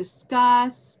up,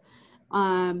 discuss?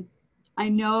 I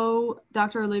know,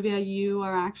 Dr. Olivia, you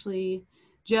are actually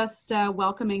just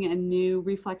welcoming a new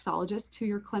reflexologist to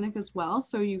your clinic as well.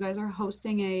 So you guys are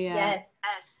hosting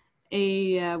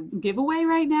a giveaway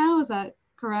right now. Is that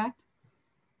correct?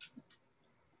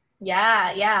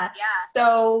 Yeah.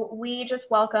 So we just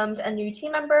welcomed a new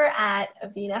team member at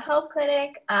Avena Health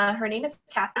Clinic. Her name is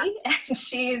Kathy, and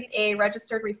she's a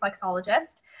registered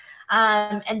reflexologist.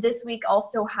 And this week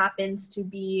also happens to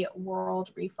be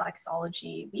World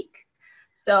Reflexology Week.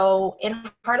 So in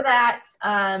part of that,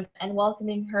 and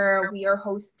welcoming her, we are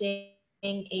hosting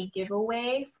a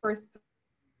giveaway for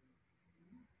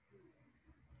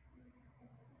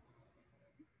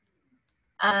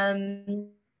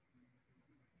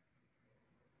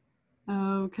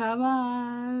oh, come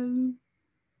on.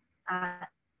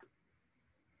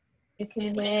 You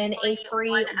can win a free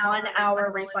 1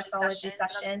 hour reflexology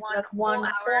session. So that's one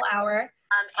full hour,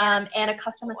 and a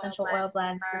custom essential oil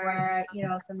blend for, you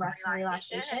know, some rest and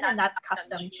relaxation. And that's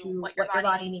custom to what your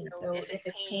body needs. So if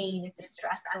it's pain, if it's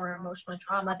stress or emotional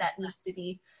trauma that needs to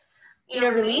be, you know,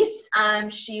 released,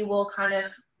 she will kind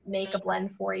of make a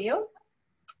blend for you.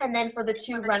 And then for the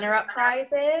 2 runner-up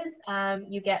prizes,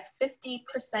 you get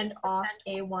 50% off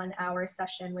a 1 hour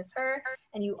session with her,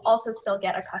 and you also still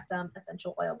get a custom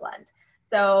essential oil blend.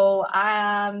 So,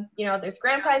 you know, there's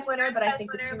grand prize winner, but I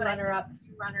think the 2 runner-up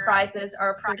prizes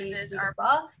are pretty sweet as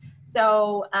well.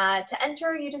 So to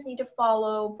enter, you just need to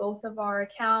follow both of our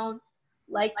accounts,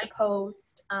 like the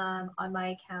post on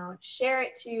my account, share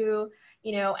it to,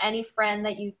 you know, any friend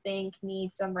that you think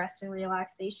needs some rest and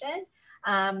relaxation.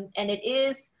 And it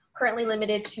is currently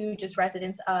limited to just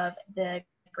residents of the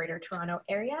Greater Toronto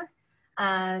area.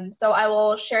 So I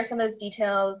will share some of those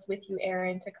details with you,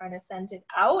 Erin, to kind of send it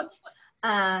out.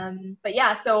 But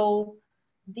yeah, so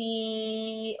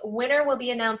the winner will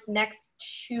be announced next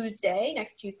Tuesday.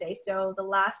 So the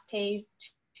last day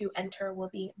to enter will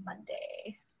be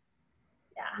Monday.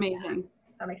 Yeah. Amazing.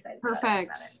 I'm excited.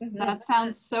 Perfect. That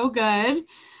sounds so good.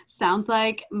 Sounds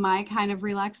like my kind of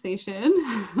relaxation.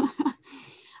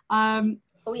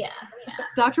 Oh yeah.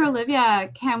 Dr.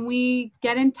 Olivia, can we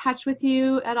get in touch with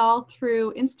you at all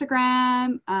through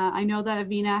Instagram? I know that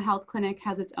Avena Health Clinic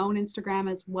has its own Instagram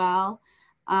as well.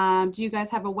 Do you guys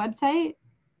have a website?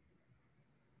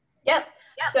 Yep.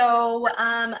 So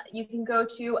you can go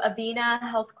to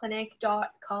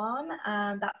avenahealthclinic.com.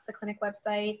 That's the clinic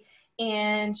website.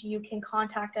 And you can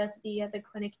contact us via the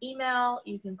clinic email.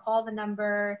 You can call the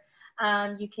number.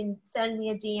 You can send me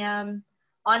a DM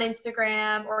on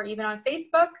Instagram or even on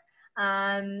Facebook.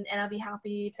 And I'll be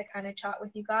happy to kind of chat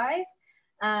with you guys.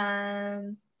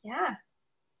 Yeah.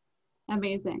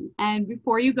 Amazing. And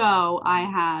before you go, I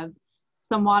have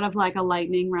somewhat of like a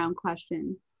lightning round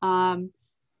question.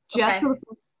 Just so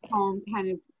the home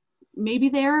kind of maybe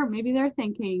they're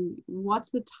thinking, what's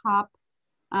the top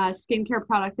skincare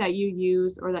product that you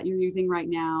use or that you're using right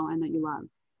now and that you love?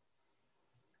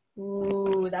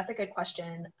 Ooh, that's a good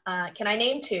question. Can I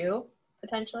name 2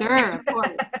 potentially? Sure, of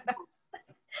course.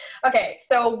 Okay,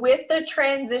 so with the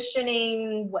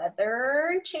transitioning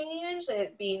weather change,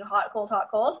 it being hot,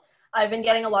 cold, I've been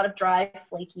getting a lot of dry,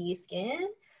 flaky skin.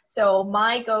 So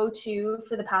my go-to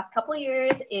for the past couple of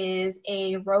years is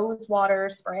a rose water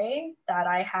spray that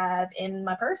I have in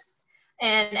my purse.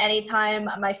 And anytime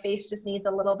my face just needs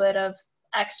a little bit of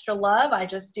extra love, I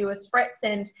just do a spritz.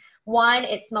 And one,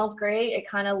 it smells great. It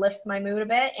kind of lifts my mood a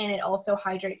bit, and it also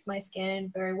hydrates my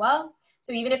skin very well.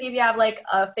 So even if you have like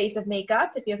a face of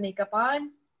makeup, if you have makeup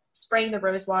on, spraying the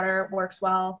rose water works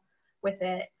well with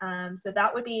it. So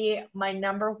that would be my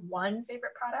number 1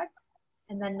 favorite product.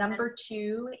 And then number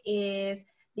 2 is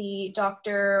the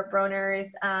Dr.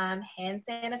 Bronner's hand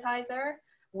sanitizer,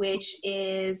 which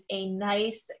is a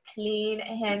nice, clean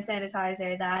hand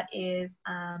sanitizer that is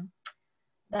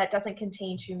that doesn't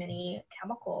contain too many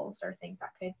chemicals or things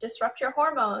that could disrupt your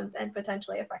hormones and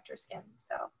potentially affect your skin.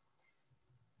 So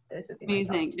those would be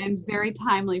amazing and very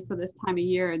timely for this time of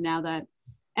year. Now that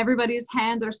everybody's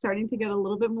hands are starting to get a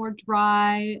little bit more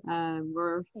dry.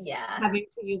 We're Yeah. having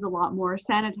to use a lot more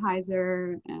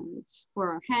sanitizer and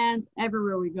for our hands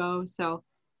everywhere we go. So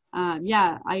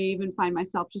yeah, I even find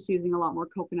myself just using a lot more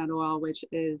coconut oil, which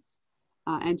is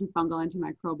antifungal,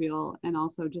 antimicrobial, and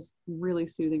also just really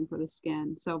soothing for the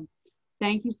skin. So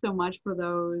thank you so much for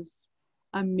those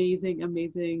amazing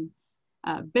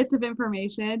bits of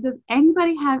information. Does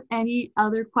anybody have any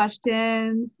other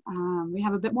questions? We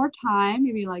have a bit more time,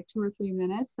 maybe like 2 or 3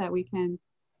 minutes that we can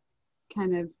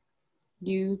kind of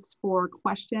use for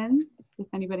questions if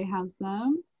anybody has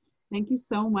them. Thank you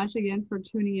so much again for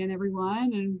tuning in,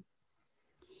 everyone. And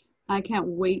I can't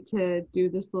wait to do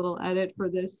this little edit for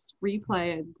this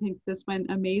replay. I think this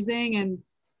went amazing. And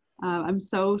I'm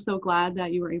so glad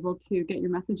that you were able to get your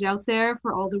message out there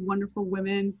for all the wonderful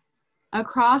women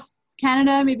across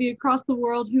Canada, maybe across the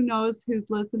world, who knows who's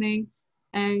listening.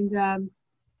 And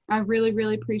I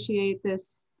really appreciate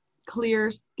this clear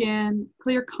skin,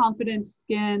 clear confidence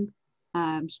skin,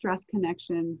 stress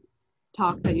connection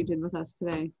talk that you did with us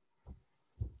today.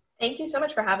 Thank you so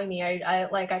much for having me.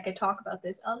 I could talk about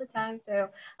this all the time. So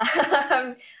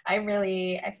I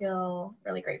feel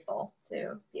really grateful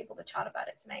to be able to chat about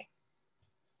it tonight.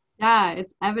 Yeah,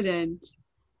 it's evident.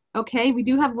 Okay, we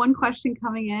do have one question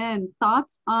coming in.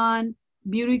 Thoughts on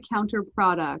Beautycounter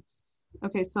products?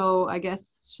 Okay, so I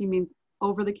guess she means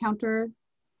over the counter.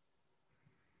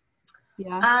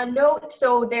 Yeah. No,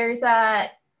 so there's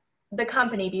the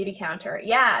company Beautycounter.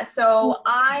 Yeah, so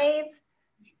I've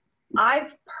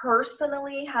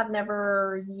personally have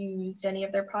never used any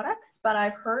of their products, but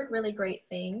I've heard really great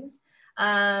things.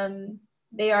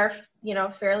 They are,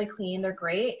 fairly clean. They're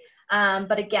great.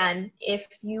 But again, if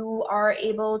you are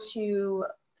able to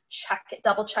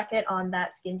double check it on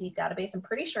that Skin Deep database, I'm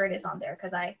pretty sure it is on there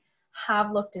because I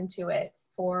have looked into it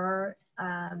for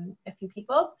a few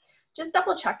people. Just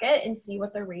double check it and see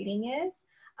what the rating is.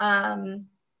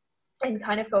 And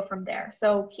kind of go from there.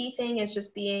 So key thing is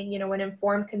just being, an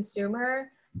informed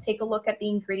consumer. Take a look at the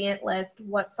ingredient list,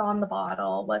 what's on the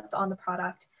bottle, what's on the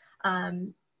product,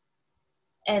 and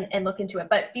look into it.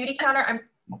 But Beautycounter,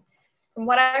 from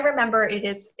what I remember, it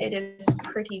is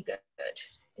pretty good.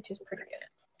 It is pretty good.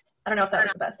 I don't know if that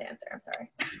was the best answer. I'm sorry.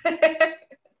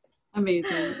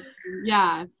 Amazing.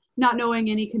 Yeah, not knowing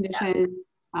any conditions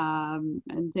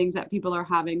and things that people are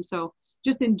having. So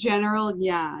just in general,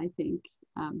 yeah, I think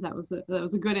that was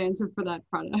a good answer for that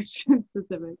product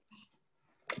specific.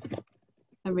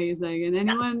 Amazing. And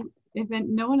anyone, if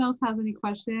no one else has any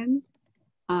questions,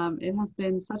 it has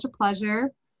been such a pleasure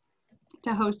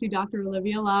to host you, Dr.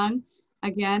 Olivia Long,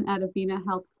 again at Avena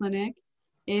Health Clinic.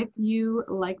 If you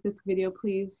like this video,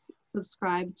 please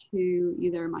subscribe to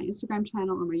either my Instagram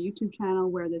channel or my YouTube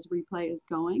channel where this replay is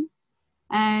going.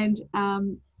 And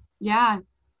yeah,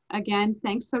 again,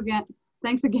 thanks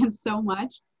again so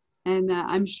much. And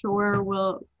I'm sure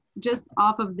we'll, just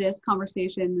off of this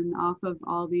conversation and off of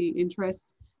all the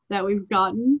interests that we've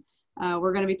gotten,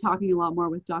 we're going to be talking a lot more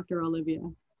with Dr. Olivia.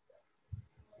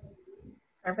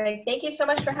 Perfect. Thank you so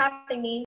much for having me.